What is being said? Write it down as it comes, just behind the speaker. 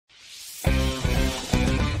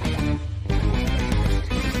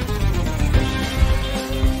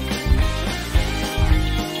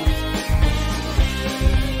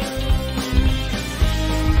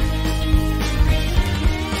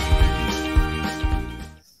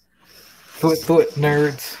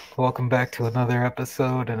Nerds, welcome back to another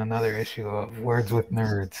episode and another issue of Words with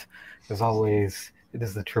Nerds. As always, it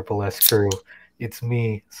is the Triple S crew. It's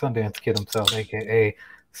me, Sundance Kid himself, aka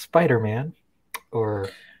Spider-Man, or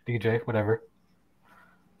DJ, whatever.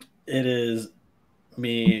 It is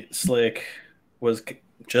me, Slick. Was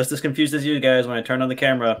just as confused as you guys when I turned on the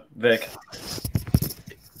camera, Vic.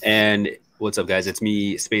 And what's up, guys? It's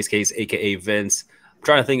me, Space Case, aka Vince. I'm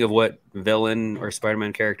trying to think of what villain or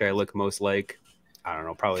Spider-Man character I look most like. I don't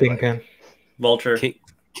know, probably Kingpin. like Vulture.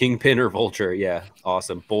 Kingpin or Vulture. Yeah,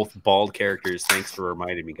 awesome. Both bald characters. Thanks for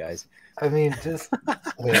reminding me, guys. I mean, just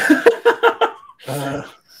wait.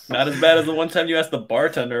 Not as bad as the one time you asked the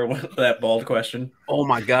bartender that bald question. Oh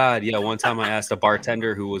my God! Yeah, one time I asked a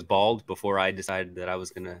bartender who was bald before I decided that I was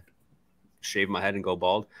gonna shave my head and go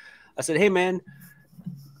bald. I said, "Hey, man,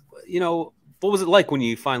 you know, what was it like when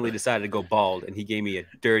you finally decided to go bald?" And he gave me a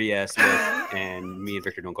dirty ass look. And me and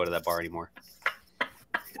Victor don't go to that bar anymore.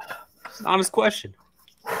 It's an honest question.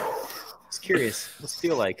 Just curious. What's it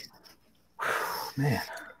feel like? Man,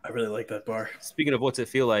 I really like that bar. Speaking of what's it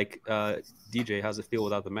feel like, DJ, how's it feel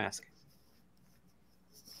without the mask?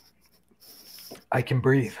 I can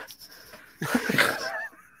breathe.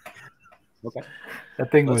 Okay.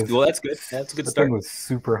 That thing was. Well, that's good. That's a good that start. thing was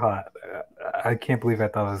super hot. I can't believe I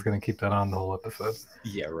thought I was going to keep that on the whole episode.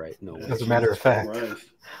 Yeah, right. No way. As a matter of fact, Right.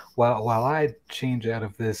 while I change out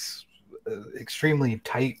of this extremely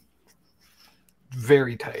tight,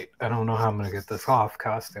 very tight, I don't know how I'm going to get this off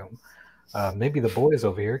costume, maybe the boys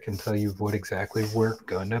over here can tell you what exactly we're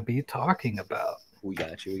going to be talking about. We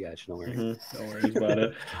got you. Don't worry. Don't worry about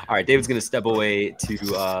it. All right, David's going to step away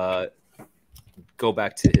to go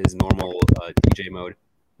back to his normal DJ mode.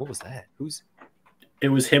 What was that? It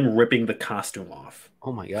was him ripping the costume off.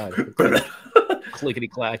 Oh my God. Clickety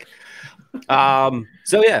clack.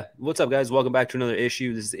 So yeah, what's up, guys? Welcome back to another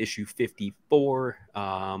issue. This is issue 54.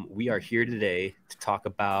 We are here today to talk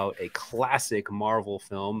about a classic Marvel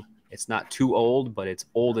film. It's not too old, but it's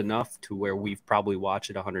old enough to where we've probably watched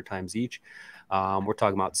it 100 times each. We're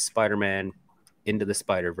talking about Spider-Man Into the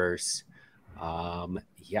Spiderverse.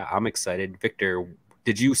 Yeah, I'm excited. Victor,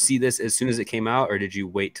 did you see this as soon as it came out, or did you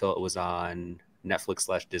wait till it was on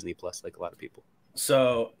Netflix/Disney Plus like a lot of people?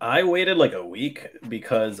 So I waited like a week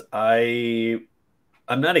because I'm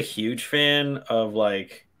not a huge fan of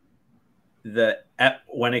like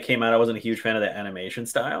when it came out. I wasn't a huge fan of the animation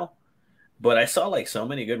style, but I saw like so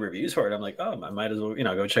many good reviews for it. I'm like, oh, I might as well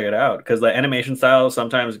go check it out because the animation style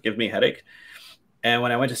sometimes gives me a headache. And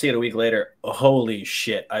when I went to see it a week later, holy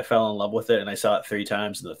shit, I fell in love with it, and I saw it 3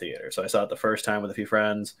 times in the theater. So I saw it the first time with a few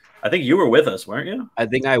friends. I think you were with us, weren't you? I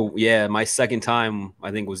think my second time,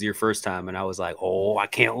 I think, was your first time, and I was like, oh, I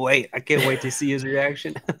can't wait. I can't wait to see his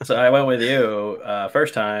reaction. So I went with you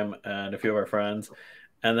first time and a few of our friends.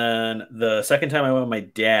 And then the second time I went with my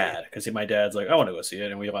dad, because my dad's like, I want to go see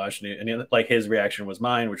it. And we watched it. And like his reaction was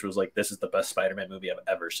mine, which was like, this is the best Spider-Man movie I've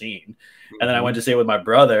ever seen. And then I went to see it with my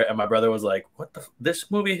brother, and my brother was like,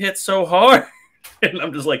 this movie hits so hard. And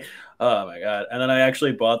I'm just like, oh my God. And then I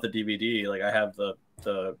actually bought the DVD. Like I have the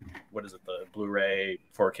what is it? The Blu-ray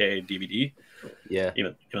 4K DVD. Yeah.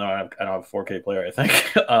 Even though I don't have a 4K player, I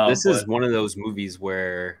think. This is one of those movies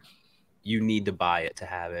where you need to buy it to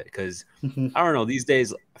have it, because I don't know, these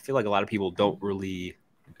days I feel like a lot of people don't really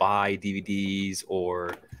buy DVDs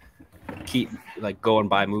or keep like go and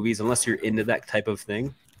buy movies unless you're into that type of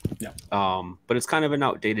thing. Yeah. But it's kind of an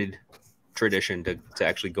outdated tradition to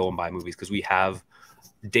actually go and buy movies, because we have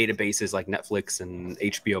databases like Netflix and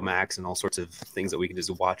HBO Max and all sorts of things that we can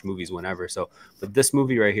just watch movies whenever. So but this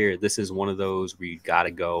movie right here, this is one of those where you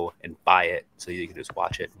gotta go and buy it so you can just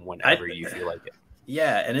watch it whenever you feel like it.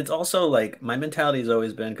 Yeah, and it's also like my mentality has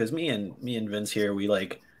always been, because me and Vince here, we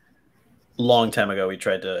like long time ago we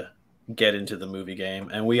tried to get into the movie game,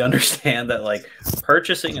 and we understand that like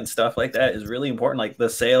purchasing and stuff like that is really important. Like the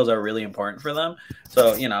sales are really important for them.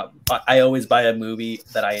 So I always buy a movie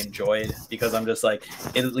that I enjoyed, because I'm just like,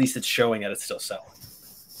 at least it's showing that it's still selling.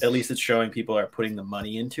 At least it's showing people are putting the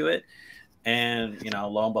money into it. And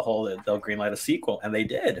lo and behold, they'll greenlight a sequel, and they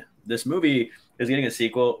did. This movie is getting a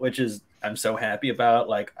sequel, which is I'm so happy about.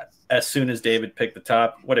 Like as soon as David picked the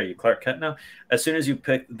top, what are you, Clark Kent now? As soon as you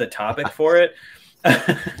picked the topic for it,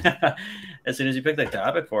 as soon as you picked the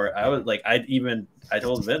topic for it, I was like, I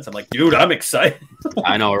told Vince, I'm like, dude, I'm excited.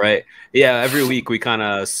 I know, right? Yeah, every week we kind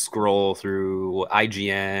of scroll through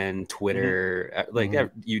IGN, Twitter,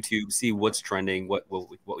 YouTube, see what's trending, what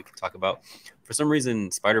we can talk about. For some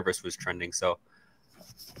reason, Spider-Verse was trending, so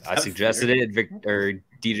I suggested it.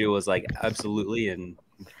 DJ was like, absolutely, and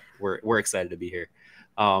we're excited to be here.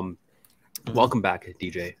 Welcome back,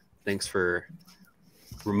 DJ. Thanks for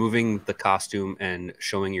removing the costume and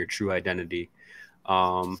showing your true identity.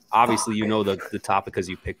 Obviously, you know the topic because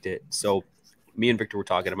you picked it. So me and Victor were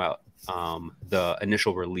talking about the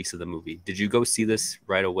initial release of the movie. Did you go see this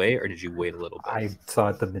right away, or did you wait a little bit? I saw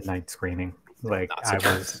it the midnight screening. Like, I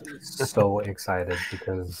was so excited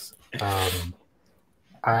because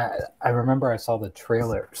I remember I saw the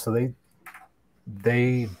trailer. So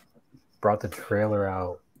they brought the trailer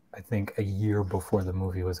out, I think, a year before the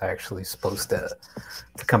movie was actually supposed to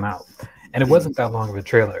come out. And it wasn't that long of a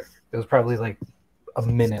trailer. It was probably like a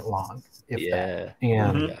minute long, if that.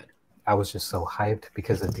 And I was just so hyped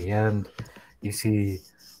because at the end you see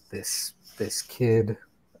this kid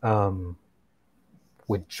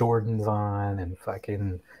with Jordans on and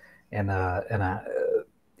fucking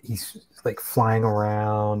he's like flying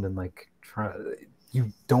around and like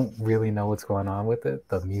you don't really know what's going on with it.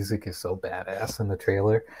 The music is so badass in the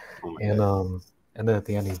trailer. And then at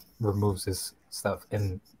the end he removes his stuff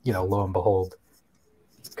and, you know, lo and behold,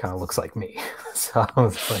 kind of looks like me. So I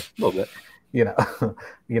was like, a little bit.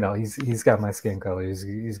 You know, he's got my skin color.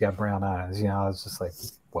 He's got brown eyes. You know, I was just like,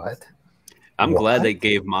 what? I'm glad they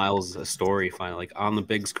gave Miles a story finally, like on the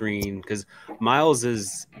big screen, because Miles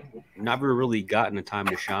has never really gotten a time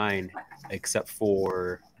to shine except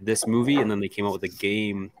for this movie, and then they came out with a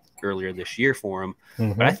game earlier this year for him.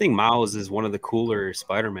 But I think Miles is one of the cooler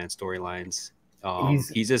Spider-Man storylines.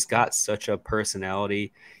 He's just got such a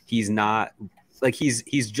personality. He's not like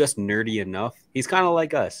he's just nerdy enough. He's kind of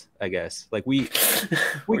like us, I guess. Like we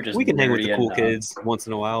can hang with the cool kids once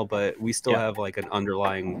in a while, but we still have like an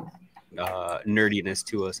underlying nerdiness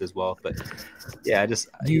to us as well. But yeah,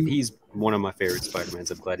 he's one of my favorite Spider-Mans.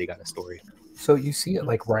 I'm glad he got a story. So you see it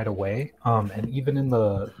like right away, and even in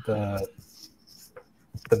the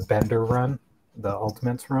Bender run, the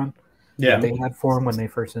Ultimates run, that they had for him when they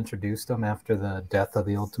first introduced him after the death of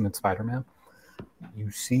the Ultimate Spider-Man.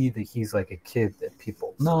 You see that he's like a kid that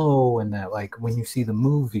people know, and that like when you see the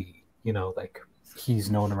movie, you know, like he's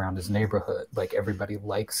known around his neighborhood. Like everybody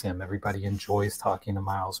likes him. Everybody enjoys talking to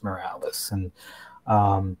Miles Morales, and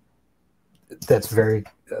that's very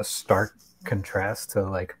stark contrast to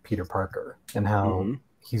like Peter Parker and how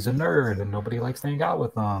he's a nerd and nobody likes to hang out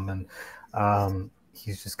with him, and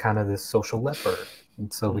he's just kind of this social leper.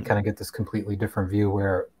 And so we kind of get this completely different view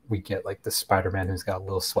where we get like the Spider-Man who's got a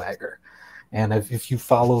little swagger. And if you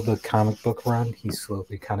follow the comic book run, he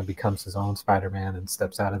slowly kind of becomes his own Spider-Man and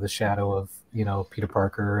steps out of the shadow of, you know, Peter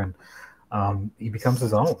Parker, and he becomes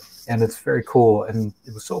his own. And it's very cool. And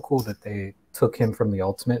it was so cool that they took him from the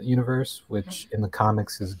Ultimate Universe, which in the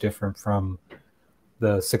comics is different from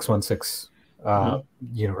the 616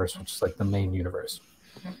 universe, which is like the main universe.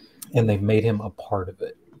 And they made him a part of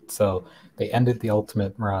it. So they ended the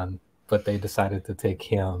Ultimate run, but they decided to take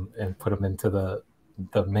him and put him into the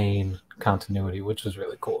main continuity, which is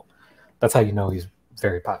really cool. That's how you know he's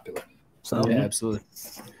very popular. So yeah, absolutely.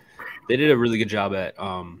 They did a really good job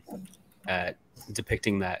at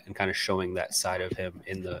depicting that and kind of showing that side of him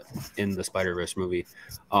in the Spider-Verse movie.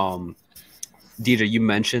 Deidre, you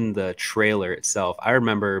mentioned the trailer itself. I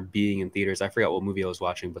remember being in theaters. I forgot what movie I was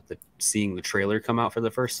watching, but seeing the trailer come out for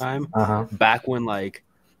the first time back when like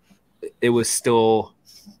it was still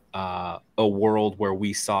a world where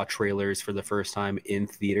we saw trailers for the first time in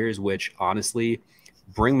theaters, which honestly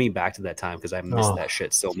bring me back to that time because I missed that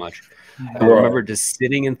shit so much. I remember just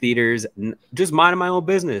sitting in theaters, just minding my own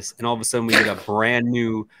business, and all of a sudden we get a brand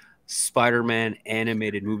new Spider-Man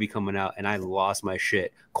animated movie coming out, and I lost my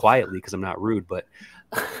shit quietly because I'm not rude, but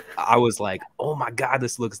I was like, "Oh my god,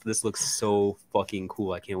 this looks so fucking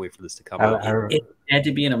cool! I can't wait for this to come out." It had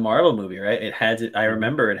to be in a Marvel movie, right? It had to. I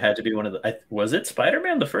remember it had to be one of the. Was it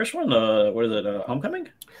Spider-Man, the first one? What is it? Homecoming?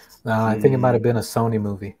 I think it might have been a Sony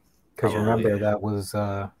movie because remember that was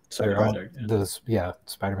Spider-Man Into the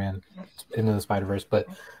Spiderverse. But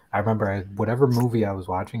I remember whatever movie I was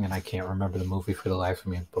watching, and I can't remember the movie for the life of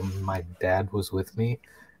me. But my dad was with me,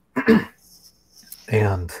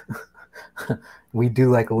 and we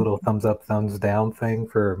do like a little thumbs up, thumbs down thing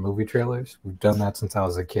for movie trailers. We've done that since I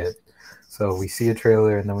was a kid. So we see a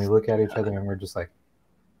trailer and then we look at each other and we're just like,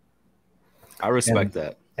 I respect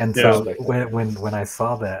that. And so when I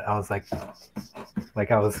saw that, I was like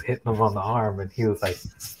I was hitting him on the arm and he was like,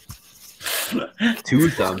 2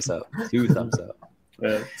 thumbs up. 2 thumbs up.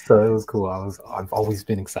 Yeah. So it was cool. I've always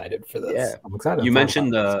been excited for this. Yeah. I'm excited. You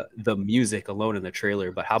mentioned the music alone in the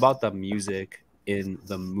trailer, but how about the music in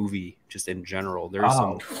the movie just in general? There's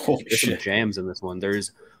some jams in this one.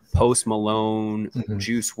 There's Post Malone,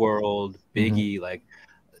 Juice WRLD, Biggie. Like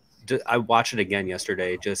I watched it again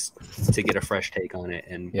yesterday just to get a fresh take on it,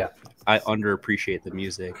 and yeah, I underappreciate the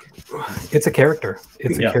music. it's a character.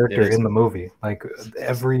 It's a character it is. in the movie. Like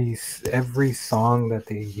every song that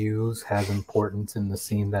they use has importance in the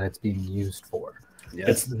scene that it's being used for.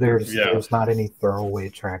 Yeah. There's not any throwaway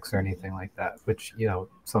tracks or anything like that. Which, you know,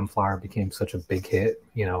 Sunflower became such a big hit.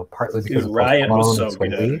 You know, partly because of Riot was Post so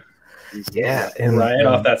Malone and good. Sway Lee. Yeah, and Riot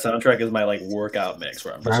off that soundtrack is my like workout mix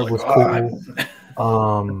where I'm just Riot like, was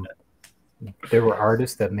cool. There were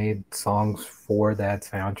artists that made songs for that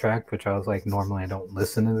soundtrack, which I was like, normally I don't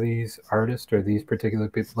listen to these artists or these particular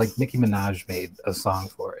people. Like Nicki Minaj made a song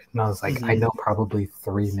for it, and I was like, I know probably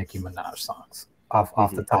 3 Nicki Minaj songs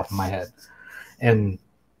off the top of my head, and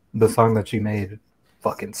the song that she made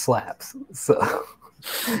fucking slaps. So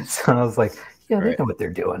I was like, yeah, they know what they're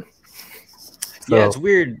doing. So, yeah, it's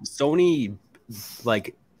weird. Sony,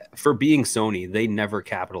 like, for being Sony, they never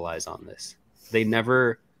capitalize on this. They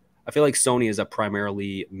never. I feel like Sony is a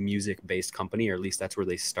primarily music-based company, or at least that's where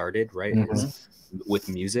they started, right? With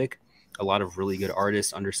music, a lot of really good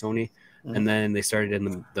artists under Sony, and then they started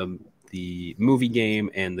in the movie game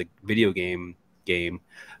and the video game.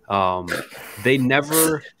 They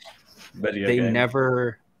never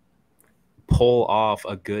pull off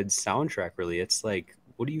a good soundtrack. Really, it's like,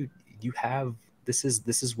 what do you have? This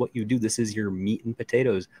is what you do. This is your meat and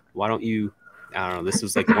potatoes. Why don't you? I don't know. This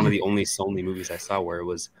was like one of the only Sony movies I saw where it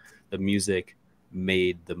was the music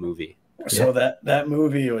made the movie. So that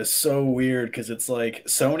movie was so weird because it's like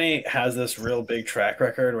Sony has this real big track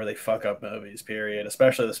record where they fuck up movies, period.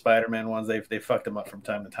 Especially the Spider-Man ones, they fucked them up from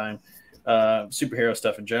time to time. Superhero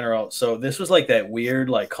stuff in general. So this was like that weird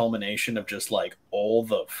like culmination of just like all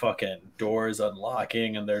the fucking doors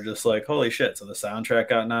unlocking, and they're just like, holy shit. So the soundtrack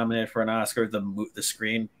got nominated for an Oscar. The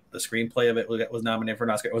screenplay of it was nominated for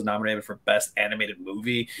an Oscar. It was nominated for Best Animated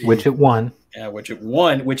Movie, which it won. Yeah, which it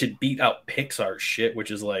won. Which it beat out Pixar shit,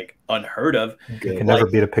 which is like unheard of. You can never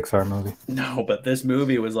beat a Pixar movie. No, but this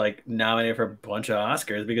movie was like nominated for a bunch of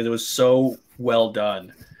Oscars because it was so well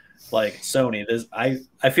done. Like Sony, I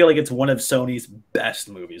feel like it's one of Sony's best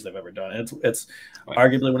movies they've ever done. It's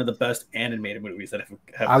arguably one of the best animated movies that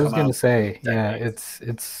have. I was gonna say, yeah,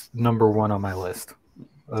 it's number 1 on my list.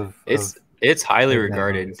 It's highly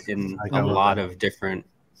regarded in a lot of different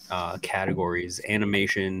categories.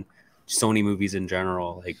 Animation, Sony movies in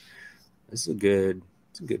general. Like, this is a good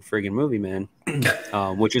friggin' movie, man.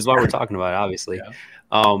 Which is why we're talking about it, obviously. Yeah.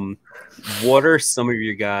 What are some of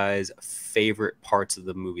your guys' favorite parts of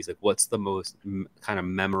the movies? Like, what's the most kind of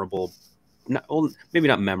memorable? Maybe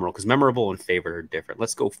not memorable, because memorable and favorite are different.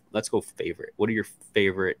 Let's go favorite. What are your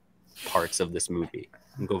favorite parts of this movie?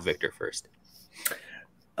 And go Victor first.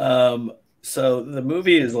 So the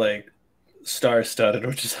movie is like star-studded,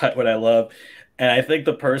 which is what I love. And I think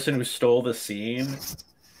the person who stole the scene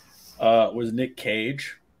was Nick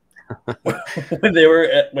Cage. when they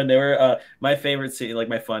were my favorite scene, like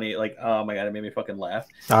my funny, like, oh my god, it made me fucking laugh.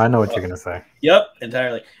 I know what you're gonna say. Yep,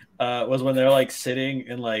 entirely. Was when they're like sitting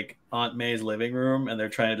in like Aunt May's living room and they're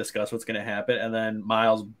trying to discuss what's gonna happen, and then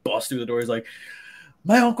Miles busts through the door. He's like,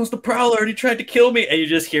 "My uncle's the Prowler, and he tried to kill me." And you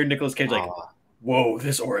just hear Nicolas Cage like, "Whoa,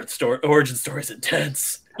 this origin story is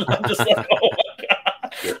intense." I'm just like, oh my god.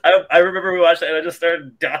 I remember we watched it and I just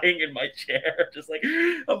started dying in my chair. Just like,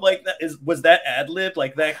 I'm like, was that ad lib?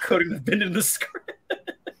 Like, that couldn't have been in the script.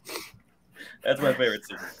 That's my favorite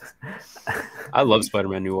scene. I love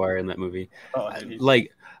Spider-Man Noir in that movie. Oh, dude,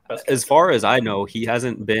 like, as far as I know, he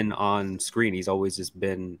hasn't been on screen. He's always just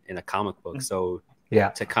been in a comic book. So yeah,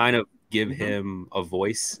 to kind of give him a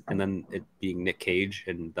voice, and then it being Nick Cage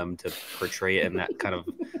and them to portray it in that kind of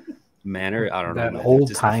manner, I don't know. That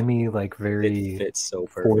old-timey, like, very fits so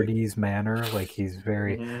 40s manner. Like, he's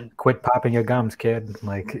very quit popping your gums, kid.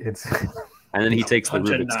 Like, it's and then he takes the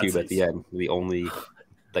Rubik's Cube at the end, the only,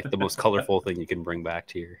 like, the most colorful thing you can bring back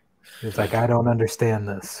to your. It's like, I don't understand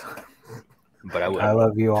this, but I will. I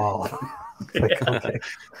love you all. Like, okay,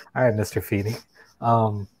 all right, Mr. Feeney.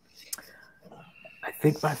 I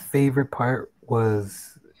think my favorite part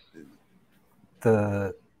was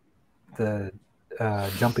the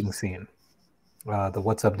jumping scene, the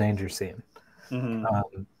 "What's Up Danger" scene.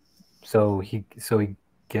 So he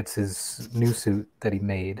gets his new suit that he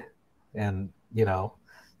made and, you know,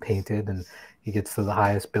 painted, and he gets to the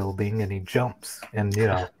highest building and he jumps, and, you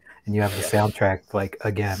know, and you have the soundtrack, like,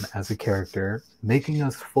 again, as a character, making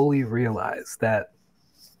us fully realize that,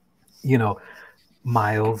 you know,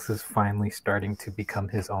 Miles is finally starting to become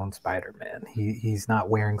his own Spider-Man. He's not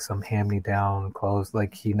wearing some hand-me-down clothes.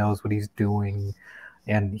 Like, he knows what he's doing,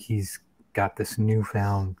 and he's got this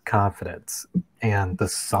newfound confidence. And the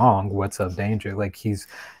song "What's Up Danger," like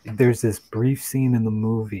there's this brief scene in the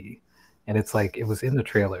movie, and it's like it was in the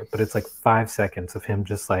trailer, but it's like 5 seconds of him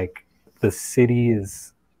just like the city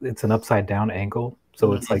it's an upside down angle,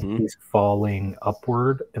 so it's like he's falling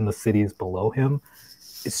upward and the city is below him.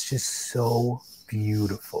 It's just so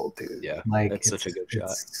beautiful, dude. Yeah, like that's such a good shot.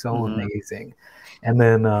 It's so amazing. And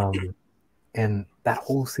then and that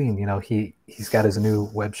whole scene, you know, he's got his new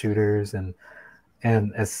web shooters, and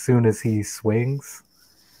as soon as he swings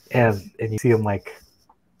and you see him, like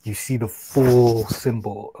you see the full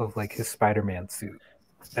symbol of like his Spider-Man suit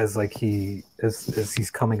as like as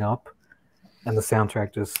he's coming up, and the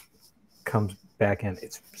soundtrack just comes back in.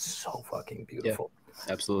 It's so fucking beautiful.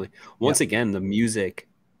 Yeah, absolutely. Once again, the music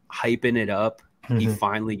hyping it up. He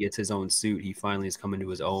finally gets his own suit. He finally is coming to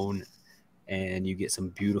his own, and you get some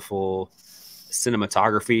beautiful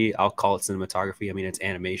cinematography. I'll call it cinematography. I mean, it's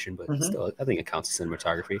animation, but still, I think it counts as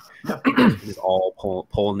cinematography. It's all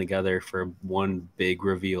pulling together for one big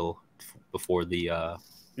reveal before the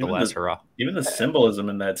last hurrah. Even the symbolism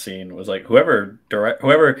in that scene was like whoever,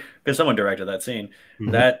 because someone directed that scene.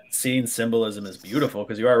 That scene symbolism is beautiful,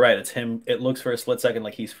 because you are right. It's him. It looks for a split second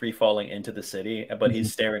like he's free falling into the city, but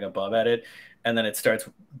he's staring above at it, and then it starts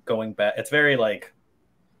going back. It's very like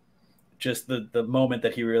just the moment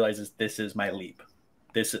that he realizes, this is my leap.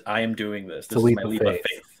 I am doing this. This is my leap of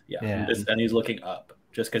faith. Yeah. And he's looking up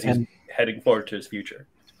just because he's heading forward to his future.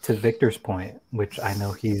 To Victor's point, which I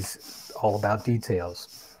know he's all about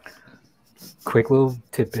details. Quick little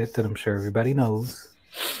tidbit that I'm sure everybody knows,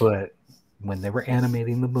 but when they were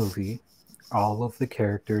animating the movie, all of the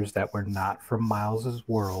characters that were not from Miles's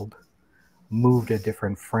world moved at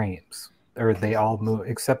different frames, or they all moved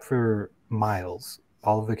except for Miles.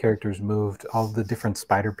 All of the characters moved, all of the different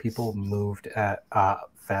spider people moved at a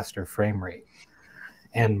faster frame rate.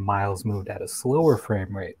 And Miles moved at a slower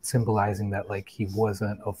frame rate, symbolizing that like he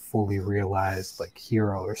wasn't a fully realized like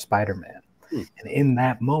hero or Spider-Man. And in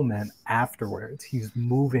that moment afterwards, he's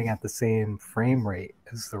moving at the same frame rate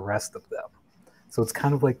as the rest of them. So it's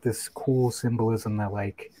kind of like this cool symbolism that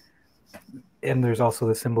like, and there's also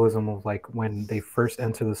the symbolism of like when they first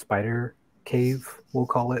enter the spider cave, we'll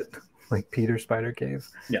call it, like Peter Spider Cave.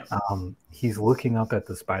 Yeah. He's looking up at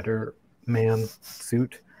the Spider-Man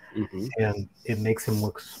suit, and it makes him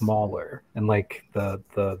look smaller, and like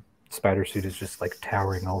the spider suit is just like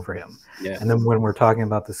towering over him. Yeah. And then when we're talking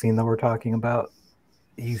about the scene that we're talking about,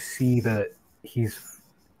 you see that he's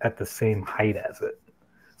at the same height as it.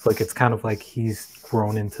 So like it's kind of like he's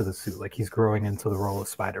grown into the suit, like he's growing into the role of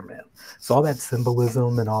Spider-Man. So all that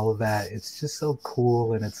symbolism and all of that, it's just so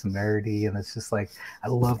cool, and it's nerdy, and it's just like, I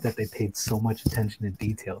love that they paid so much attention to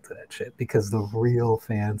detail to that shit, because the real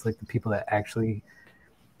fans, like the people that actually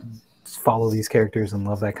follow these characters and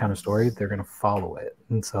love that kind of story, they're going to follow it.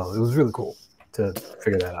 And so it was really cool to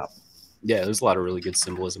figure that out. Yeah, there's a lot of really good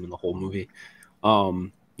symbolism in the whole movie.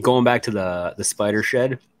 Going back to the spider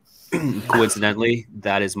shed, coincidentally,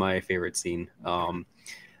 that is my favorite scene.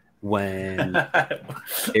 When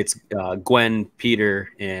it's Gwen, Peter,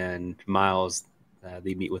 and Miles,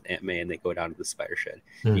 they meet with Aunt May and they go down to the spider shed.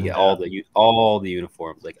 You get all the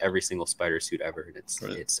uniforms, like every single spider suit ever, and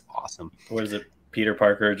it's awesome. What is it? Peter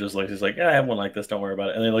Parker just looks, he's like, I have one like this, don't worry about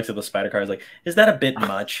it. And then he looks at the spider car, he's like, is that a bit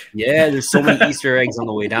much? Yeah, there's so many Easter eggs on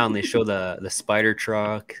the way down. They show the spider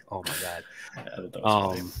truck. Oh my god.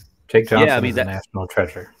 Jake Johnson is a national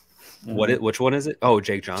treasure. Which one is it? Oh,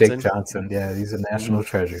 Jake Johnson. Jake Johnson, yeah, he's a national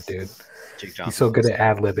treasure, dude. Jake Johnson. He's so good at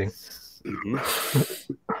ad-libbing.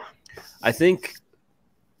 I think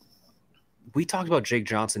we talked about Jake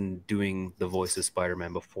Johnson doing the voice of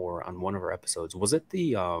Spider-Man before on one of our episodes. Was it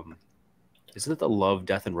the isn't it the Love,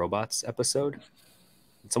 Death, and Robots episode?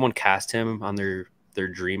 Did someone cast him on their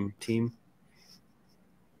dream team?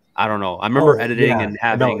 I don't know. I remember editing and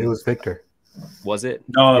having. No, it was Victor. Was it?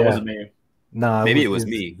 No, it wasn't me. No, maybe it was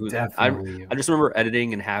me. I just remember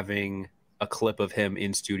editing and having a clip of him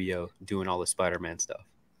in studio doing all the Spider-Man stuff.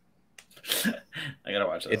 I gotta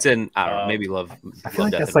watch it. It's in, I don't know, maybe Love. I feel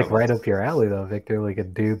like that's like right up your alley, though, Victor. Like a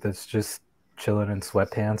dude that's just chilling in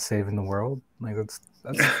sweatpants, saving the world. Like that's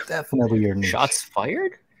definitely your niche. Shots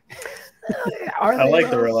fired. I like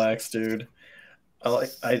the relaxed dude.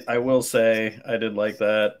 I will say I did like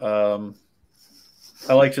that.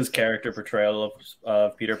 I liked his character portrayal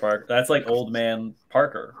of Peter Parker. That's like old man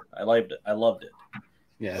Parker. I liked it. I loved it.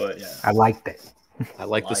 Yeah, but yeah, I liked it. I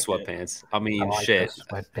like the sweatpants. I mean, shit.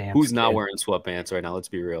 Who's not wearing sweatpants right now? Let's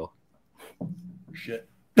be real. Shit.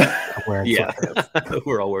 Yeah,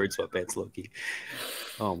 we're all wearing sweatpants, low-key.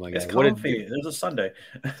 Oh my It's god! What comfy. There's a Sunday.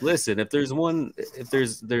 Listen, if there's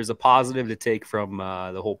a positive to take from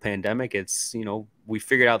the whole pandemic, it's we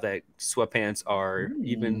figured out that sweatpants are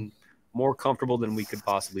even more comfortable than we could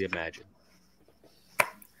possibly imagine.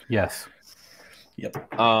 Yes.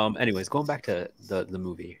 Yep. Anyways, going back to the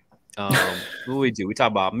movie. What we do? We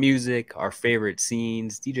talk about music, our favorite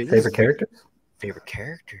scenes, DJ. Favorite characters? Favorite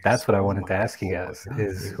characters. That's what I wanted to ask you guys.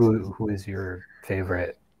 Is who is your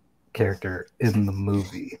favorite character in the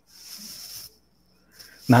movie?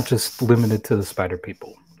 Not just limited to the spider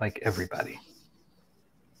people, like everybody.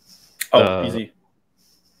 Oh, easy.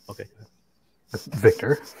 Okay.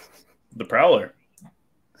 Victor. The Prowler.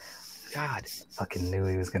 God. Fucking knew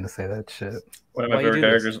he was going to say that shit. One of my favorite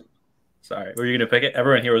characters. Sorry. Were you going to pick it?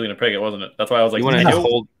 Everyone here was going to pick it, wasn't it? That's why I was like, you want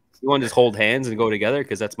to just hold hands and go together?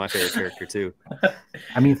 Because that's my favorite character, too.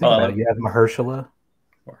 I mean, think about it. You have Mahershala.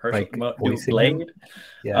 Blade?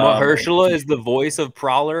 Yeah. Mahershala is the voice of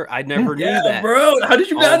Prowler. I never knew that. Bro, how did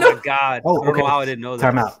you not know? Oh my god. I don't know how I didn't know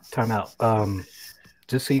that. Time out.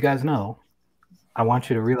 Just so you guys know, I want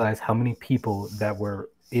you to realize how many people that were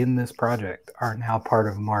in this project are now part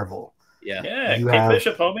of Marvel. Yeah. Kate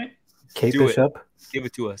Bishop, homie. Kate Bishop. Give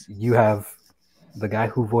it to us. You have the guy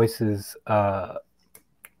who voices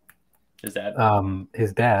his dad.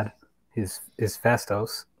 His dad is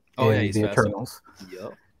Phastos. He's the Phastos. Eternals.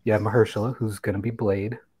 Yep. You have Mahershala, who's going to be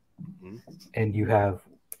Blade. Mm-hmm. And you have,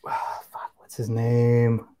 what's his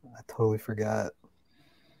name? I totally forgot.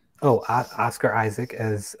 Oh, Oscar Isaac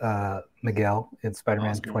as Miguel in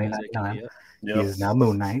Spider-Man 2099. Yep. He is now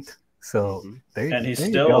Moon Knight. So and he's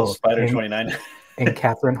still Spider 29. And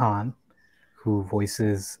Catherine Hahn, who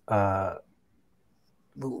voices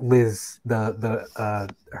Liz, her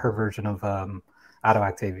version of Otto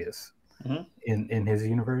Octavius. In his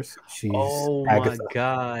universe, she's Agatha. My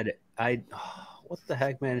god, what the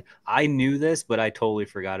heck, man? I knew this, but I totally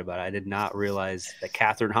forgot about it. I did not realize that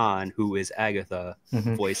Catherine Hahn, who is Agatha,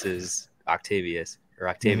 voices Octavius or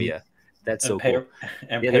Octavia. That's so cool.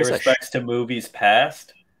 And pay respects to movies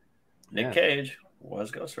past. Nick Cage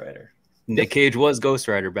was Ghost Rider. Nick Cage was Ghost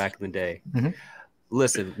Rider back in the day.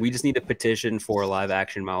 Listen, we just need a petition for a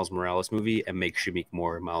live-action Miles Morales movie and make Shamik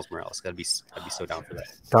more Miles Morales. I'd be so down for that.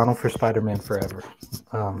 Donald for Spider-Man forever.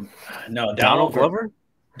 No, Donald Glover.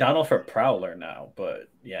 Donald for Prowler now, but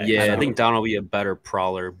I think Donald will be a better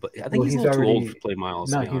Prowler, but I think he's a little too old to play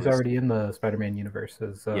Miles. No, he's already in the Spider-Man universe.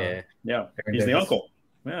 As, he's the uncle.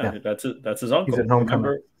 Yeah, that's his uncle. He's at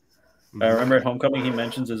Homecoming. I remember at Homecoming he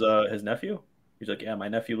mentions his nephew. He's like, yeah, my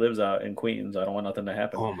nephew lives out in Queens. I don't want nothing to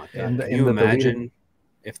happen. Oh my god! Can you imagine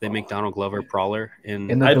if they make Donald Glover Prowler in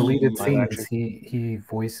the deleted scenes?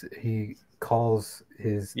 He calls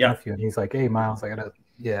his nephew and he's like, "Hey, Miles, I'm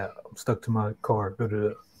stuck to my car. Go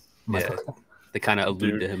to they kind of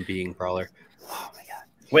allude to him being Prowler. Oh my god!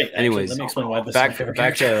 Wait, anyways, let me explain why this back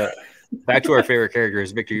to our favorite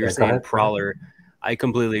characters. Victor, you're saying Prowler. I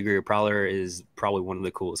completely agree. Prowler is probably one of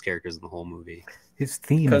the coolest characters in the whole movie. His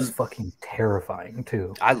theme is fucking terrifying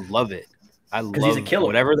too. I love it. I love he's a killer.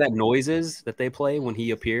 Whatever that noise is that they play when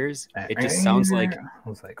he appears. It just sounds like,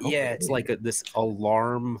 it's like this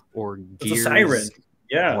alarm or gears, a siren.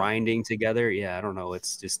 Grinding together. Yeah, I don't know.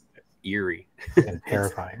 It's just eerie and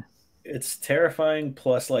terrifying. It's terrifying.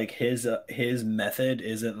 Plus, like his method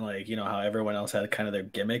isn't like how everyone else had kind of their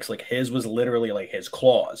gimmicks. Like his was literally like his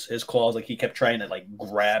claws. Like he kept trying to like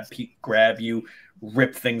grab you,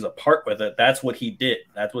 rip things apart with it. That's what he did.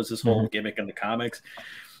 That was his whole gimmick in the comics.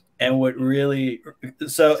 And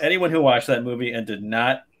so anyone who watched that movie and did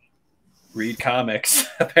not read comics,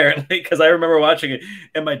 apparently, because I remember watching it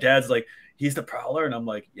and my dad's like, he's the Prowler. And I'm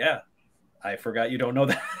like, yeah, I forgot you don't know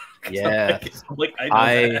that. Yeah. I'm like, I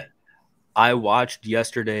know that. I watched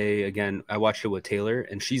yesterday again. I watched it with Taylor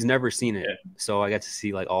and she's never seen it. So I got to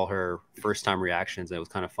see like all her first time reactions. And it was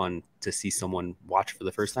kind of fun to see someone watch for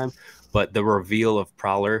the first time, but the reveal of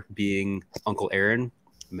Prowler being Uncle Aaron,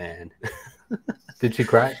 man. Did she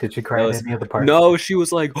cry? Did she cry at any of the parts? No, she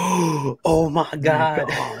was like, "Oh my god!"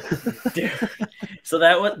 So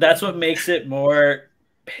that's what makes it more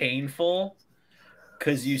painful,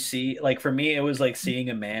 because you see, like for me, it was like seeing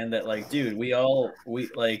a man that, like, dude, we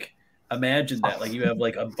like imagine that, like you have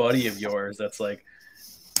like a buddy of yours that's like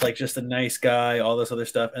just a nice guy, all this other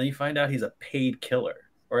stuff, and you find out he's a paid killer.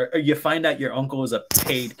 Or you find out your uncle is a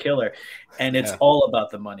paid killer, and it's all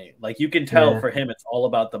about the money. Like you can tell for him, it's all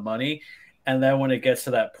about the money. And then when it gets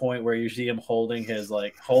to that point where you see him holding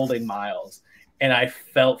Miles, and I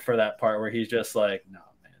felt for that part where he's just like, no,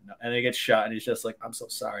 man, no. And he gets shot, and he's just like, I'm so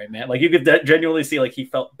sorry, man. Like you could genuinely see like he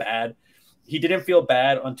felt bad. He didn't feel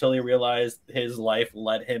bad until he realized his life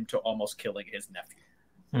led him to almost killing his nephew.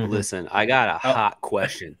 Listen, I got a hot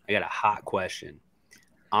question.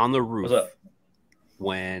 On the roof,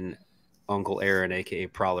 when Uncle Aaron, aka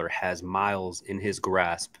Prowler, has Miles in his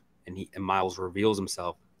grasp, and Miles reveals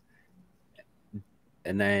himself,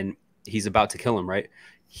 and then he's about to kill him, right?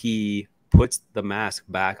 He puts the mask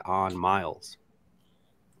back on Miles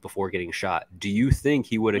before getting shot. Do you think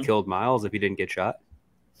he would have killed Miles if he didn't get shot?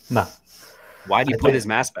 No. Why'd he put his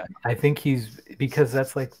mask back? I think because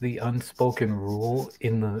that's like the unspoken rule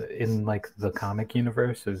in like the comic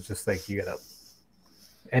universe. It's just like you gotta.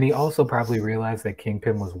 And he also probably realized that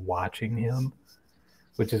Kingpin was watching him,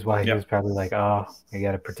 which is why he was probably like, "Oh, you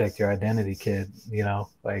gotta protect your identity, kid." You know,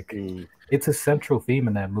 like it's a central theme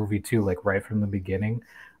in that movie too. Like right from the beginning,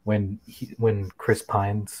 when Chris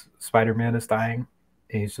Pine's Spider-Man is dying,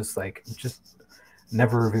 and he's just like, just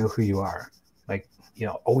never reveal who you are. Like, you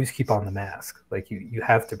know, always keep on the mask. Like you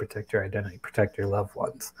have to protect your identity, protect your loved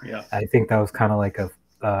ones. Yeah, I think that was kind of like a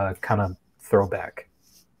kind of throwback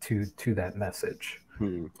to that message.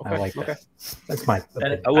 Okay. I like that. That's my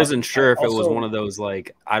opinion. I wasn't sure if it was one of those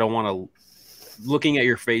like, I don't want to. Looking at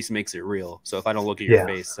your face makes it real. So if I don't look at your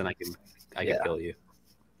face, then I can kill you.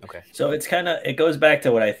 Okay. So it goes back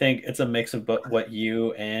to what I think it's a mix of what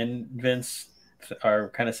you and Vince are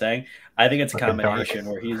kind of saying. I think it's a combination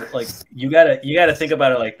where he's like, you gotta think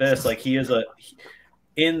about it like this. Like he is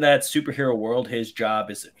in that superhero world, his job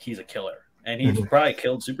is he's a killer. And he's probably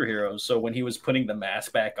killed superheroes. So when he was putting the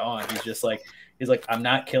mask back on, he's like, I'm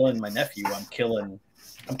not killing my nephew. I'm killing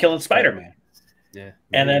Spider-Man. Yeah.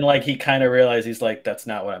 And then like he kind of realized he's like, that's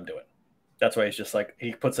not what I'm doing. That's why he's just like,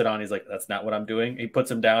 he puts it on. He's like, that's not what I'm doing. He puts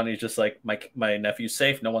him down. He's just like, my nephew's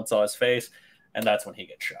safe. No one saw his face. And that's when he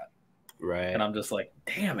gets shot. Right. And I'm just like,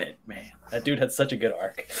 damn it, man. That dude had such a good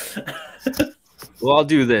arc. Well, I'll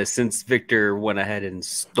do this since Victor went ahead and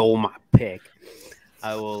stole my pick.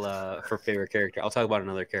 I will, for favorite character, I'll talk about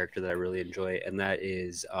another character that I really enjoy, and that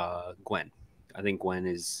is Gwen. I think Gwen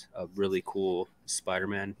is a really cool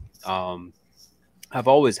Spider-Man. I've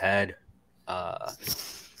always had a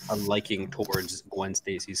liking towards Gwen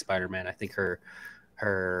Stacy's Spider-Man. I think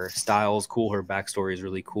her style is cool. Her backstory is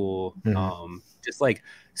really cool. Just like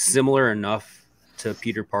similar enough to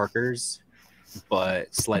Peter Parker's,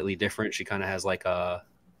 but slightly different. She kind of has like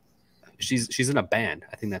she's in a band.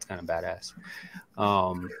 I think that's kind of badass.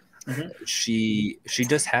 She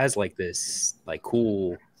just has like this like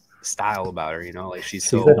cool style about her, you know, like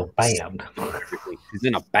she's in a band. She's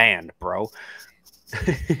in a band, bro.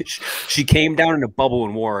 She came down in a bubble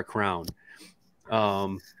and wore a crown.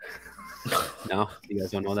 No, you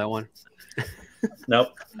guys don't know that one? Nope,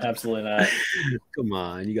 absolutely not. Come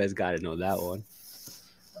on, you guys got to know that one.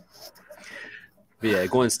 But yeah,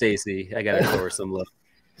 Gwen Stacy, I gotta show her some love.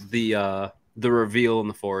 The reveal in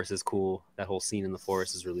the forest is cool. That whole scene in the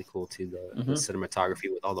forest is really cool too. The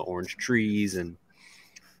cinematography with all the orange trees and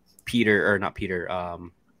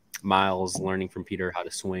Miles learning from Peter how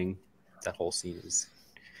to swing. That whole scene is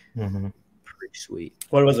pretty sweet.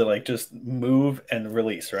 What was it like? Just move and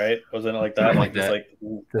release, right? Wasn't it like that? Like just like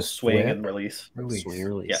the swing and release. Swing and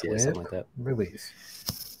release. Yeah, something like that. Release.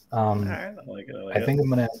 I like it. I think I'm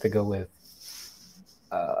gonna have to go with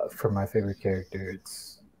for my favorite character.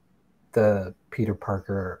 It's the Peter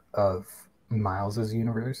Parker of Miles's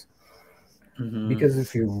universe. Because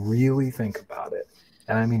if you really think about it,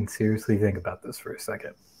 and I mean seriously think about this for a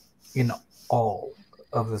second, in all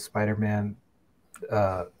of the Spider-Man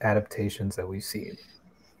adaptations that we've seen,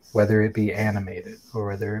 whether it be animated or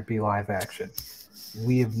whether it be live action,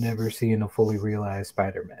 we have never seen a fully realized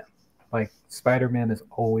Spider-Man. Like, Spider-Man is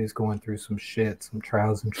always going through some shit, some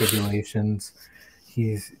trials and tribulations.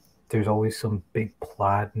 There's always some big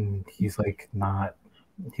plot, and he's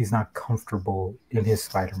not comfortable in his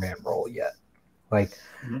Spider-Man role yet. Like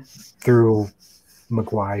through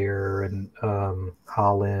Maguire and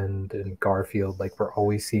Holland and Garfield, like we're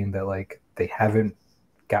always seeing that like they haven't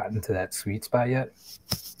gotten to that sweet spot yet.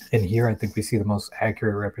 And here I think we see the most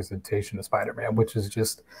accurate representation of Spider-Man, which is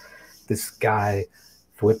just this guy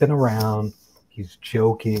flipping around. He's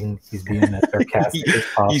joking. He's being as sarcastic as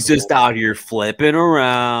possible. He's just out here flipping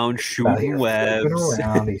around, shooting webs.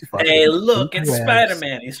 Hey, look, it's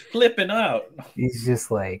Spider-Man. He's flipping out. He's just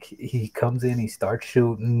like, he comes in, he starts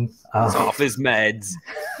shooting. He's off his meds.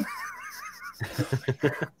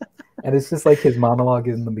 And it's just like his monologue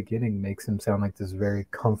in the beginning makes him sound like this very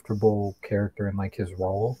comfortable character in like his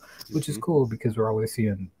role, which is cool because we're always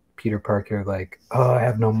seeing Peter Parker like, oh, I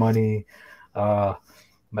have no money.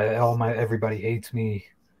 Everybody hates me,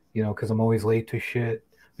 you know, because I'm always late to shit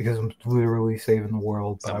because I'm literally saving the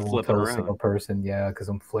world, but I won't tell a single person. Yeah, because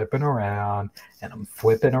I'm flipping around and I'm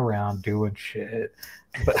flipping around doing shit.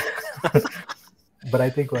 But But I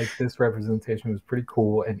think like this representation was pretty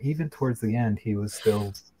cool, and even towards the end, he was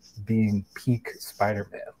still being peak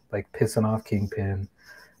Spider-Man, like pissing off Kingpin,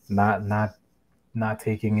 not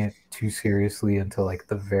taking it too seriously until like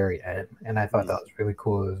the very end. And I thought that was really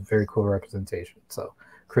cool. It was a very cool representation. So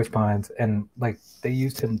Chris Pines, and like they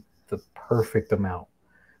used him the perfect amount.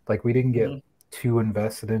 Like we didn't get too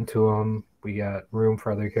invested into him. We got room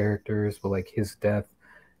for other characters, but like his death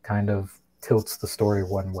kind of tilts the story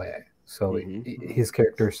one way. So his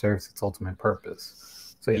character serves its ultimate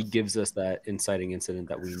purpose. So he gives us that inciting incident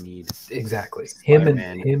that we need. Exactly.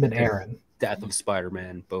 Spider-Man, him and Aaron. Death of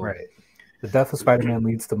Spider-Man. Boom. Right. The death of Spider-Man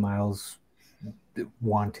leads to Miles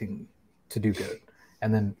wanting to do good.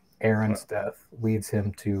 And then Aaron's death leads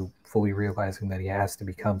him to fully realizing that he has to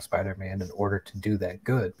become Spider-Man in order to do that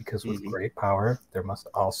good. Because with great power, there must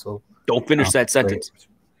also... Don't finish that sentence.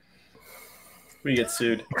 We get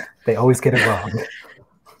sued. They always get it wrong.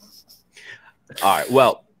 All right.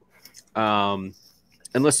 Well,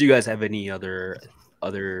 unless you guys have any other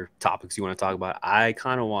topics you want to talk about, I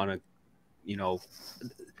kind of want to, you know,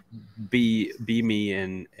 be me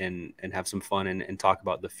and have some fun and talk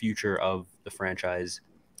about the future of the franchise.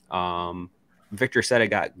 Victor said it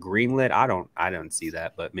got greenlit. I don't see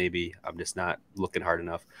that, but maybe I'm just not looking hard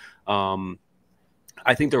enough.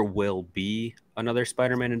 I think there will be another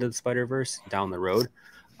Spider-Man Into the Spider-Verse down the road.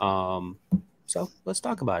 So let's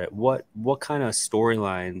talk about it. What kind of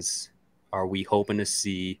storylines are we hoping to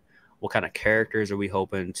see? What kind of characters are we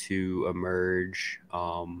hoping to emerge?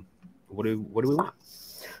 What do we want?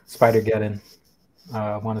 Spider-Geddon.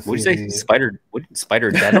 I want to see. What do you say?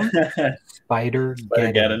 Spider-Denim?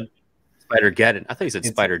 Spider-Geddon. Spider-Geddon. I thought you said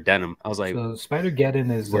Spider-Denim. I was like, so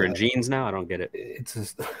Spider-Geddon is wearing jeans now? I don't get it.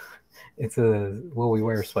 Well, we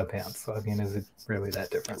wear sweatpants, so I mean, is it really that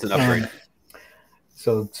different? It's an upgrade.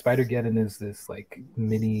 So Spider-Geddon is this like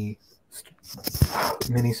mini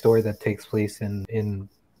story that takes place in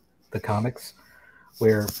the comics,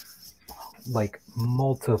 where like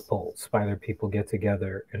multiple spider people get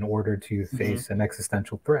together in order to face an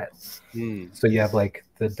existential threat. So you have like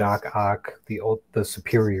the Doc Ock, the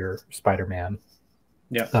superior Spider-Man,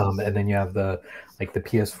 and then you have the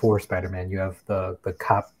PS4 Spider-Man. You have the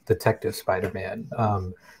cop detective Spider-Man,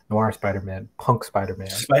 noir Spider-Man, punk Spider-Man,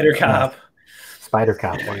 Spider Cop. Spider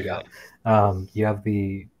Cop. There you go. You have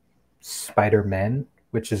the Spider-Men,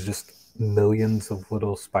 which is just millions of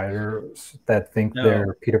little spiders that think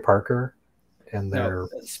they're Peter Parker, and they're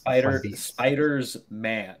Spider's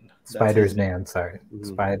Man. Spider's Man. Sorry,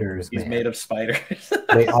 Spider's Man. He's made of spiders.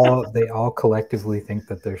 they all collectively think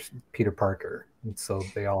that they're Peter Parker, and so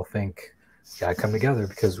they all think, "Gotta come together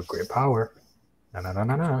because of great power."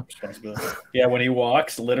 No. Yeah, when he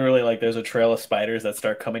walks, literally, like there's a trail of spiders that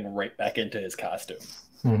start coming right back into his costume.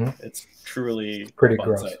 It's truly pretty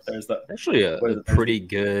gross. There's actually a pretty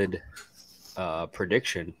good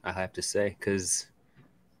prediction, I have to say, because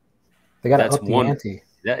they got to up the ante.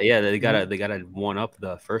 They gotta one up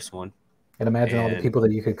the first one. And imagine all the people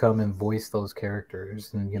that you could come and voice those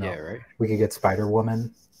characters, and we could get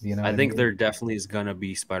Spider-Woman. I think there definitely is gonna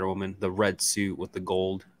be Spider-Woman, the red suit with the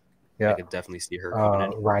gold. Yeah, I could definitely see her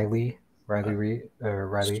coming in. Riley Reed.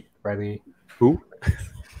 Who?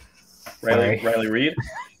 Riley Reed. Riley Reed.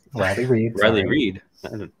 Riley Reed.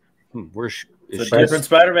 It's a different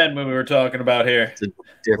Spider-Man movie we're talking about here. It's a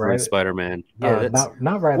different Spider-Man. Yeah,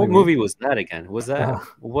 not Riley. What movie was that again? Was that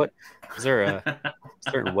what? Is there a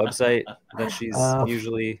certain website that she's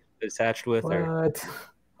usually attached with, or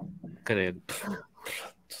kind of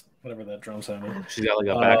whatever that drum sound is? She's got like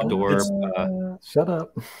a back door. Shut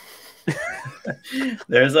up.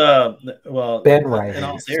 There's Ben Riley. In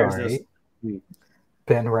all seriousness,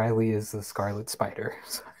 Ben Riley is the Scarlet Spider.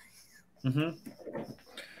 Well,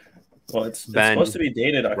 it's supposed to be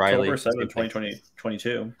dated October 7th,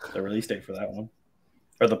 2022. The release date for that one,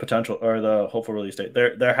 or the potential, or the hopeful release date.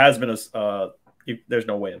 There has been there's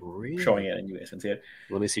no way of showing it, and you guys can see it.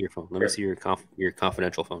 Let me see your phone. Let me see your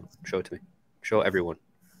confidential phone. Show it to me. Show everyone.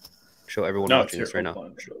 Show everyone watching this right now.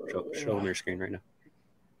 Show them your screen right now.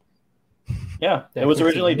 Yeah, it was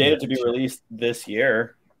originally dated to be released this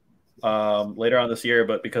year, later on this year,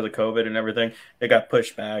 but because of COVID and everything, it got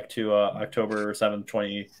pushed back to October 7th,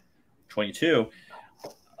 2022.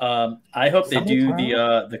 I hope they do it's gonna be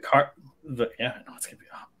a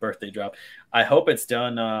birthday drop. I hope it's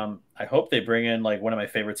done. I hope they bring in like one of my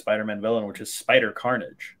favorite Spider-Man villain, which is Spider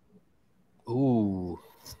Carnage. Ooh,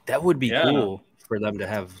 that would be cool for them to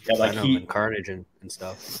have Venom and Carnage and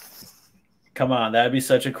stuff. Come on, that'd be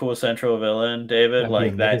such a cool central villain, David.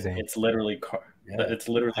 Like that, it's literally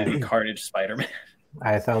the Carnage Spider-Man.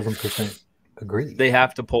 I 1,000% agree. They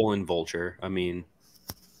have to pull in Vulture. I mean,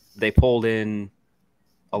 they pulled in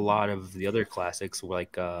a lot of the other classics,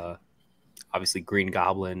 like obviously Green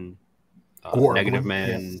Goblin, Negative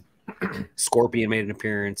Man, Scorpion made an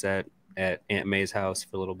appearance at Aunt May's house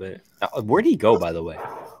for a little bit. Where'd he go, by the way?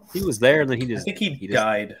 He was there, and then I think he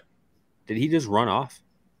died. Did he just run off?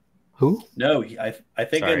 Who? No, I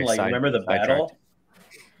think Sorry, in like remember the battle? sidetracked.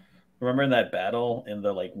 Remember in that battle in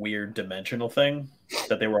the like weird dimensional thing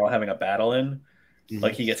that they were all having a battle in? Mhm.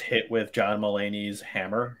 Like he gets hit with John Mulaney's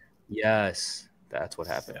hammer. Yes, that's what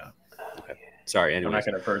happened. Yeah. Okay. Sorry, I'm not anyways.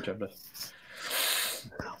 going to purge him. But...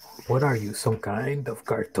 What are you, some kind of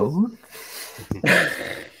cartoon?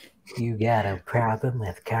 You got a problem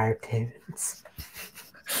with cartoons?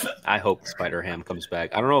 I hope Spider-Ham comes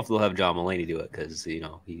back. I don't know if they'll have John Mulaney do it because, you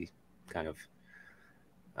know, he kind of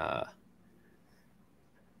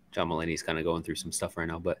John Mulaney's kind of going through some stuff right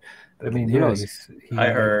now. But I mean, who knows? I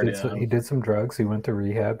heard he did some drugs. He went to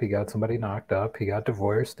rehab. He got somebody knocked up. He got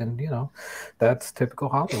divorced, and you know, that's typical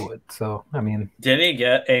Hollywood. So I mean, didn't he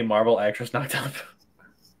get a Marvel actress knocked up?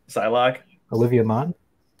 Psylocke? Olivia Munn?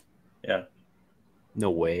 Yeah.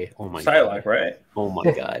 No way. Oh my Psylocke, god. Right? Oh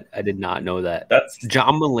my god. I did not know that. That's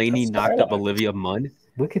John Mulaney knocked up Psylocke. Olivia Munn.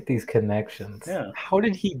 Look at these connections. Yeah. How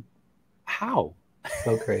did he? How?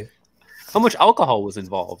 So crazy. How much alcohol was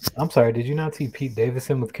involved? I'm sorry. Did you not see Pete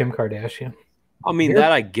Davidson with Kim Kardashian? I mean,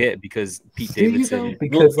 that I get because Pete Davidson.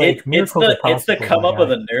 Because like it's miracles are the possible, come my up guy. of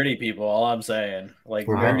the nerdy people. All I'm saying, like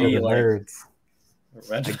Revenge of nerdy, the like nerds.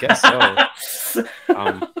 I guess so.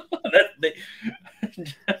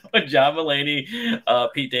 John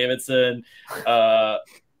Mulaney, Pete Davidson,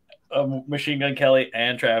 Machine Gun Kelly,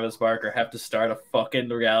 and Travis Barker have to start a fucking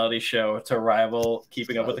reality show to rival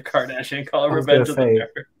Keeping Up with the Kardashians, call it Revenge of the Nerds.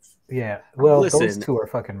 Yeah, well, those Listen, two are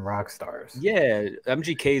fucking rock stars. Yeah,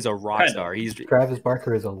 MGK's a rock star. He's Travis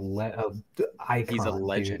Barker is a icon. He's a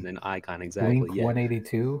legend, an icon, exactly. Blink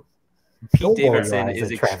 182. Pete Davidson is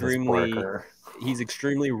he's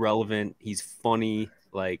extremely relevant. He's funny.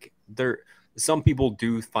 Like some people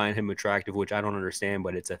do find him attractive, which I don't understand,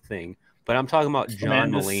 but it's a thing. But I'm talking about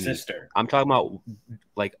John Mulaney. Sister. I'm talking about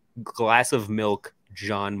like glass of milk,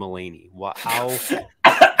 John Mulaney. How?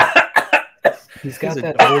 He's got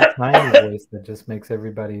that old timey voice that just makes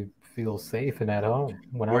everybody feel safe and at home.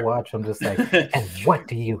 When I watch, I'm just like, and what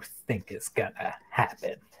do you think is gonna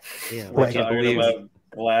happen? Yeah, we're talking about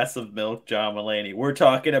glass of milk, John Mulaney. We're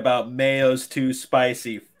talking about mayo's too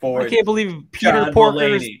spicy for. I can't believe Peter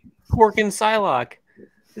Porker's pork and Psylocke.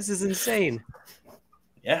 This is insane.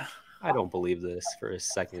 Yeah, I don't believe this for a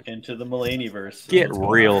second. Into the Mulaneyverse. Get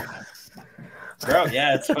real, bro.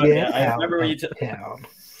 Yeah, it's fun. Yeah, I remember when you.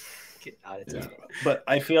 But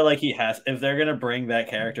I feel like he has. If they're gonna bring that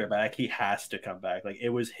character back, he has to come back. Like it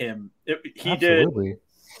was him. He did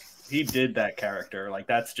that character. Like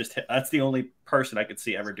that's the only person I could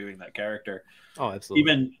see ever doing that character. Oh,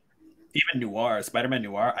 absolutely. Even Noir, Spider-Man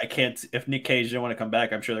Noir. I can't. If Nick Cage didn't want to come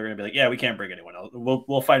back, I'm sure they're gonna be like, yeah, we can't bring anyone else.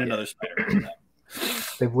 We'll find another Spider-Man.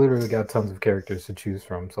 They've literally got tons of characters to choose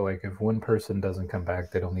from. So like, if one person doesn't come back,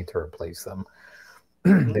 they don't need to replace them.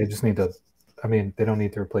 They just need to. I mean, they don't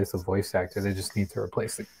need to replace the voice actor. They just need to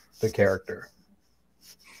replace the character.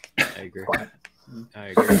 I agree. I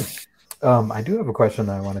agree. I do have a question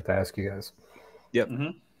that I wanted to ask you guys. Yep.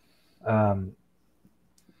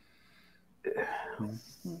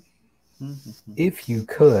 If you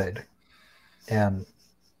could, and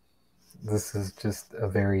this is just a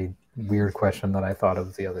very weird question that I thought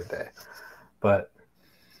of the other day, but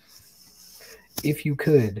if you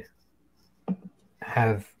could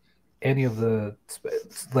have any of the,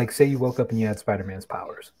 like, say you woke up and you had Spider-Man's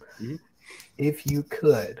powers. Mm-hmm. If you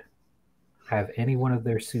could have any one of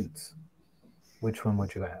their suits, which one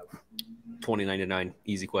would you have? 2099,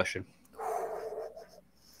 easy question.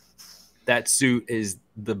 That suit is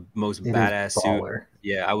the most badass suit.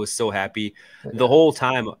 Yeah, I was so happy. The whole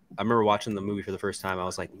time, I remember watching the movie for the first time, I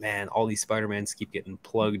was like, man, all these Spider-Mans keep getting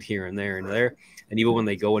plugged here and there and there. And even when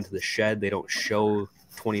they go into the shed, they don't show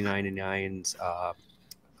 2099's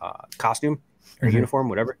costume or uniform,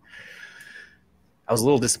 whatever. I was a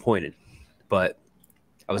little disappointed, but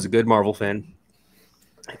I was a good Marvel fan,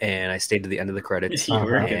 and I stayed to the end of the credits,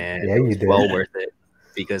 and it was well worth it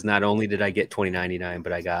because not only did I get 2099,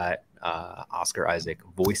 but I got Oscar Isaac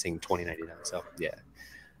voicing 2099. So yeah,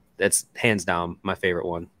 that's hands down my favorite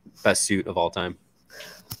one, best suit of all time.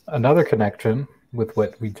 Another connection with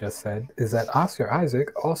what we just said is that Oscar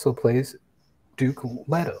Isaac also plays Duke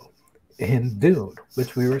Leto in Dune,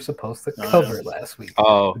 which we were supposed to cover last week.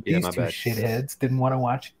 Oh, But yeah, these my two bad. shitheads didn't want to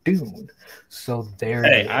watch Dune, so there.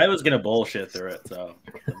 Hey, I was gonna bullshit through it, so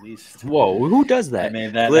at least. Whoa, who does I that?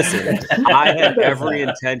 made that. Listen, I had every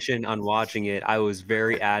intention on watching it. I was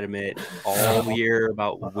very adamant all year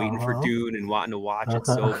about waiting for Dune and wanting to watch it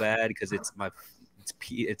so bad because it's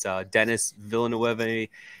Dennis Villeneuve,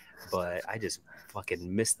 but I just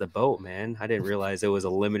fucking missed the boat, man. I didn't realize it was a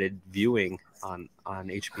limited viewing on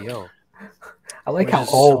HBO. I like how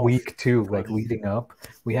all week too, like leading up,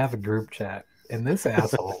 we have a group chat, and this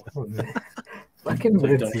asshole, fucking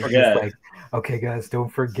Vince is just like, okay, guys, don't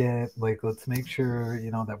forget, like, let's make sure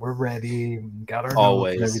that we're ready, got our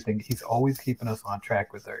notes and everything. He's always keeping us on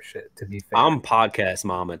track with our shit. To be fair, I'm podcast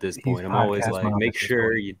mom at this point. I'm always like, make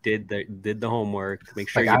sure you did the homework, make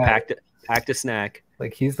sure you packed a snack.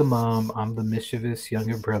 Like, he's the mom, I'm the mischievous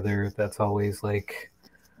younger brother that's always like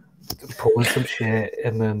pulling some shit,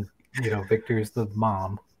 and then Victor's the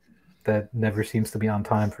mom that never seems to be on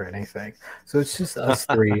time for anything. So it's just us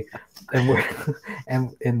three, and we're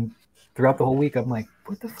and throughout the whole week, I'm like,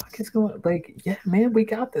 what the fuck is going? Like, yeah, man, we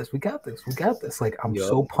got this. Like, I'm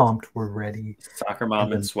so pumped, we're ready. Soccer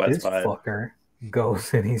mom and sweats. This fucker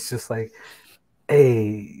goes and he's just like,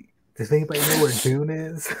 hey, does anybody know where Dune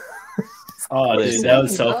is? Oh, dude, that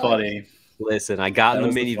was so funny. Listen, I got in the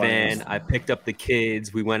minivan. I picked up the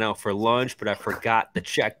kids. We went out for lunch, but I forgot the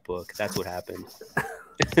checkbook. That's what happened.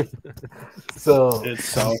 So it's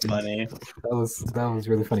so funny. That was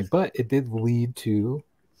really funny, but it did lead to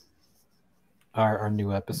our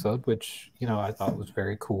new episode, which I thought was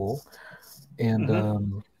very cool.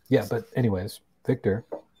 And yeah, but anyways, Victor,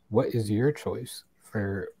 what is your choice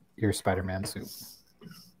for your Spider-Man suit?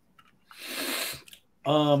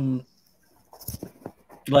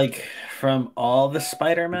 Like, from all the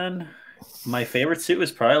Spider-Man, my favorite suit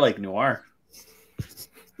was probably like Noir.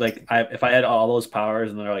 Like, if I had all those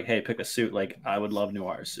powers and they're like, hey, pick a suit, like, I would love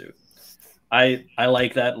Noir's suit. I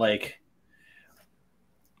like that, like,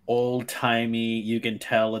 old-timey, you can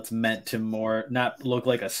tell it's meant to more not look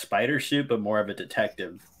like a spider suit, but more of a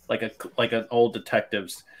detective, like an old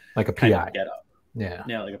detective's like a PI get up. Yeah,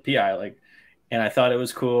 like a PI. And I thought it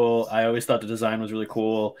was cool. I always thought the design was really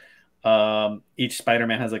cool. Each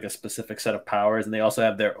Spider-Man has like a specific set of powers, and they also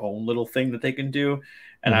have their own little thing that they can do.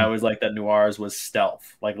 And I always like that Noir's was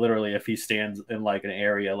stealth. Like, literally, if he stands in like an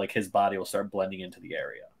area, like, his body will start blending into the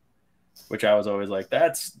area, which I was always like,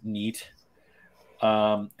 that's neat.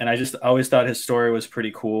 And I just always thought his story was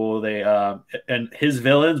pretty cool. They and his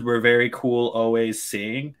villains were very cool always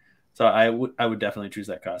seeing. So I would definitely choose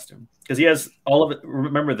that costume because he has all of it.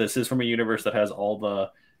 Remember, this is from a universe that has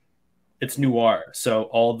it's noir. So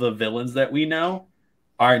all the villains that we know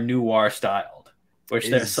are noir styled, which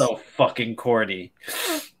they're so fucking corny.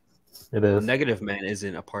 It is. Negative Man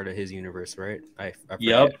isn't a part of his universe, right? I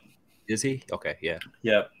Yep. Is he? Okay, yeah.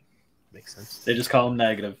 Yep. Makes sense. They just call him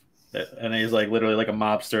Negative. And he's like literally like a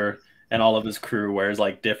mobster, and all of his crew wears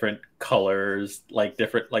like different colors, like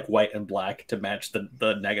different, like white and black to match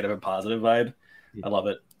the negative and positive vibe. I love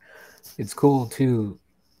it. It's cool too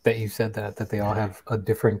that you said that they all have a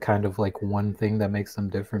different kind of like one thing that makes them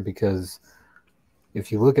different, because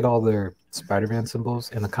if you look at all their Spider-Man symbols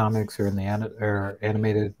in the comics or in the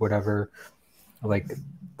animated whatever, like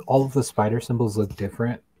all of the spider symbols look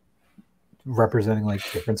different, representing like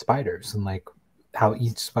different spiders and like how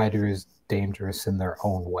each spider is dangerous in their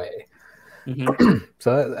own way.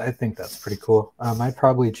 So I think that's pretty cool. I'd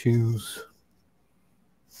probably choose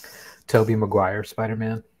Tobey Maguire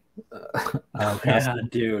Spider-Man. Yeah,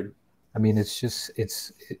 dude. I mean, it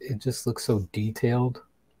just looks so detailed,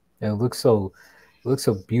 and it looks so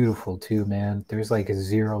beautiful too, man. There's like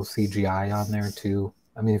 0 CGI on there too.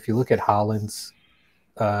 I mean, if you look at Holland's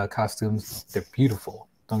costumes, they're beautiful.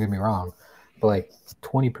 Don't get me wrong, but like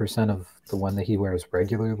 20% of the one that he wears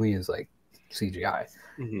regularly is like CGI.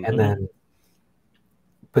 And then,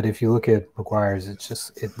 but if you look at Maguire's,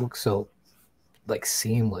 it looks so like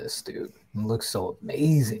seamless, dude. It looks so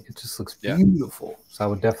amazing. It just looks beautiful. So I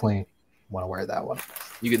would definitely want to wear that one.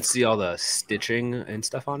 You can see all the stitching and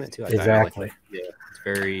stuff on it too. Exactly. Yeah, it's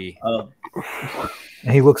very.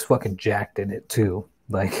 And he looks fucking jacked in it too.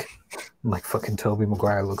 Like fucking Tobey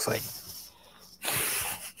Maguire looks like.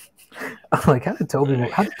 I'm like, how did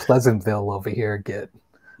Pleasantville over here get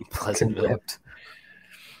ripped?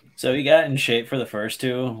 So he got in shape for the first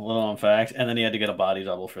two, little known fact, and then he had to get a body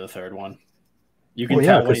double for the third one. You can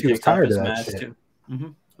tell when he takes off his mask too.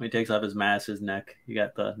 When he takes off his mask, his neck, you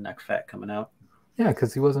got the neck fat coming out. Yeah,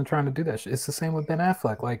 because he wasn't trying to do that shit. It's the same with Ben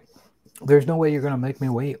Affleck. Like, there's no way you're gonna make me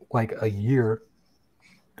wait like a year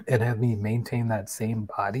and have me maintain that same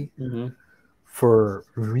body for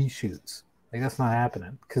reshoots. Like that's not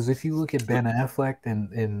happening. Because if you look at Ben Affleck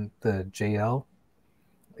in the JL,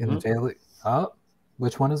 the JL,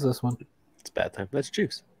 which one is this one? It's Bad Time. That's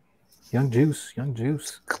Juice. Young Juice.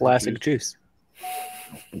 Classic Juice.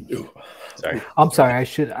 Sorry. I'm sorry. I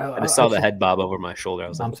just saw the head bob over my shoulder. I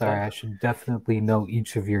was like, I'm sorry. I should definitely know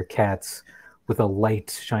each of your cats with a light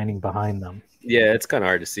shining behind them. Yeah, it's kind of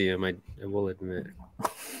hard to see him. I will admit.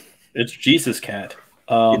 It's Jesus Cat.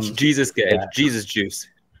 It's Jesus Cat. It's Jesus Juice.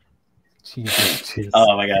 Jesus Juice.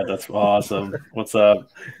 Oh my God, that's awesome. What's up?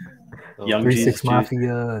 Young 3-6 Jesus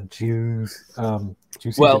Mafia, Juice.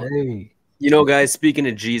 Juicy Well, today. You know, guys, speaking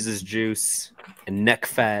of Jesus Juice and Neck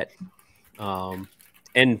Fat and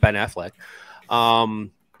Ben Affleck,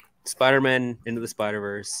 Spider-Man Into the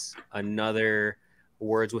Spiderverse, another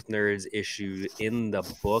Words with Nerds issue in the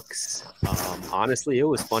books. Honestly, it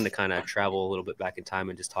was fun to kind of travel a little bit back in time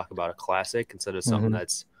and just talk about a classic instead of something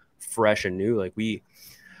that's fresh and new. Like we've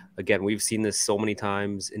seen this so many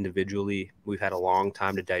times individually. We've had a long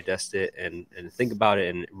time to digest it and think about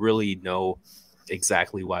it and really know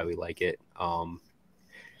exactly why we like it.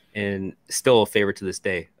 And still a favorite to this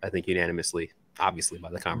day, I think unanimously, obviously by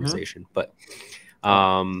the conversation. But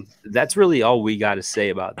that's really all we got to say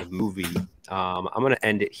about the movie. I'm going to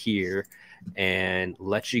end it here and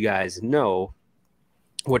let you guys know,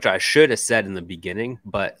 which I should have said in the beginning,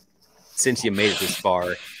 but since you made it this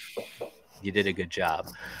far, you did a good job.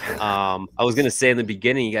 I was going to say in the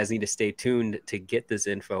beginning, you guys need to stay tuned to get this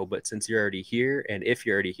info, but since you're already here, and if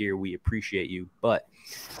you're already here, we appreciate you, but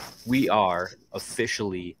we are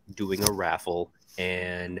officially doing a raffle,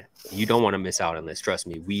 and you don't want to miss out on this. Trust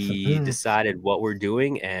me. We decided what we're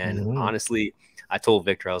doing, and honestly, I told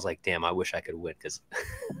Victor, I was like, damn, I wish I could win because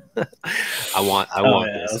I want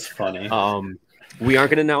this. That's funny. We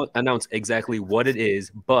aren't going to announce exactly what it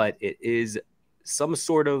is, but it is some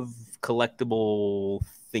sort of collectible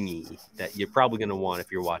thingy that you're probably going to want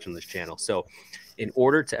if you're watching this channel. So in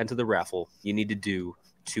order to enter the raffle, you need to do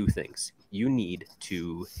two things. You need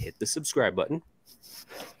to hit the subscribe button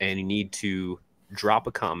and you need to drop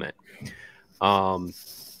a comment.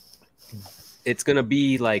 It's going to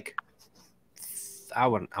be like, I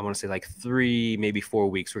want to say like 3, maybe 4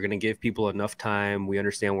 weeks. We're going to give people enough time. We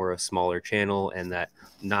understand we're a smaller channel and that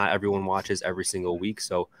not everyone watches every single week.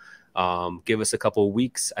 So give us a couple of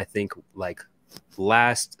weeks. I think like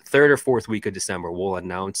last 3rd or 4th week of December, we'll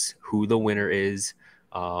announce who the winner is.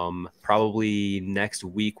 Probably next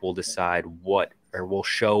week we'll decide we'll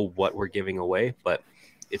show what we're giving away. But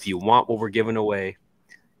if you want what we're giving away,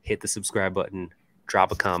 hit the subscribe button,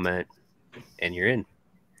 drop a comment, and you're in.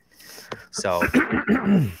 So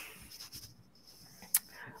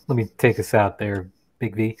let me take us out there,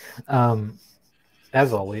 Big V.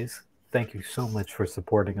 As always, thank you so much for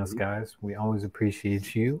supporting us, guys. We always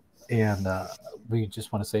appreciate you. And we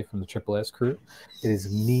just want to say from the Triple S crew, it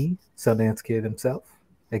is me, Sundance Kid himself,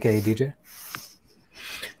 aka DJ.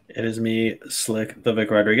 It is me, Slick the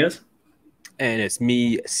Vic Rodriguez. And it's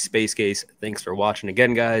me, Space Case. Thanks for watching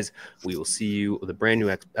again, guys. We will see you with a brand new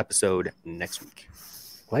episode next week.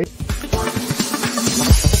 Bye.